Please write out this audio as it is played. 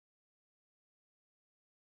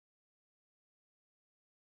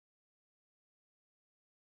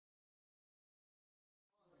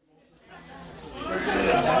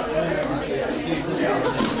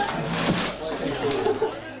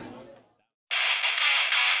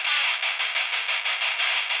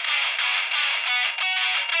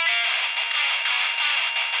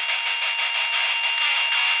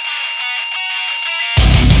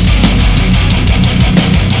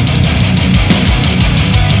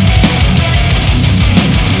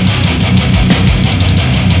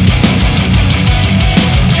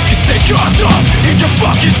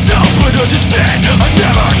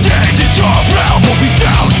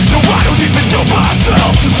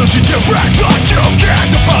You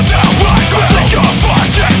can't about that right. Go take a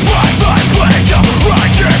punch and right line blade down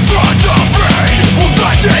right in front of me. Will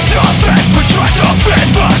I take nothing but try to fit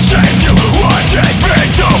the shape you want take me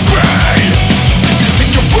to be? You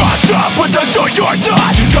think you're brought up, but I know you're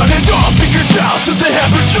not. Got it all figured out to the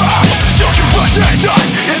heaven tracks. You can run and die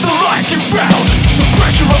in the life you found. The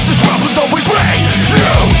pressure of this world will always weigh you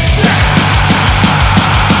down.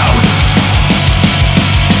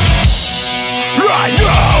 I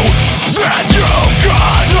know that you've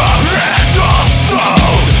got a hand of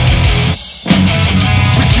stone,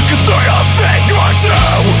 but you can learn a thing or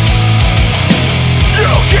two.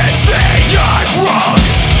 You can say I'm wrong,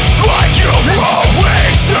 like you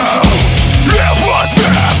always do. It was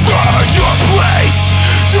never your place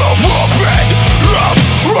to open up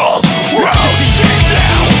world roads. Shit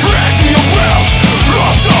now, ran me around.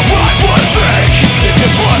 Also I would think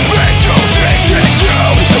it would make you think it you,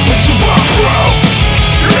 but you won't prove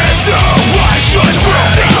it's who I should be.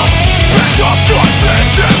 Backed up on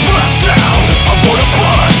things and left down. I won't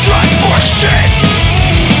apologize for shit.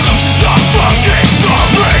 I'm just not fucking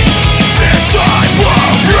sorry. This I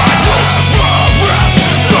won't rise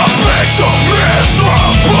to be so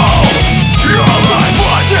miserable. All I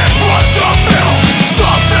wanted was to feel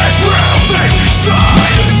something real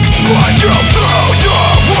inside. But you threw your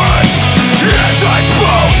words and I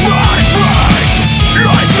spoke my mind.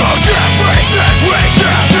 I took everything we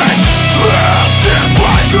had and left it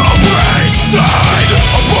by the wayside.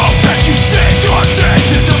 A world that you said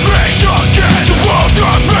addicted to me again. You won't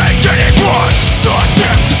make anyone so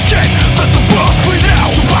damn to skin. Let the walls bleed out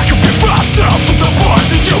so I can be myself with the ones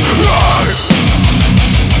that you are.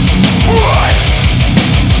 What?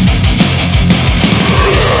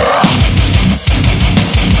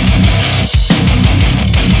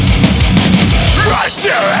 Right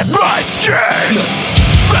there at my skin.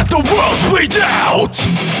 Let the world bleed out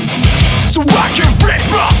so I can rid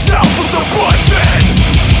myself of the poison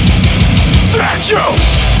that you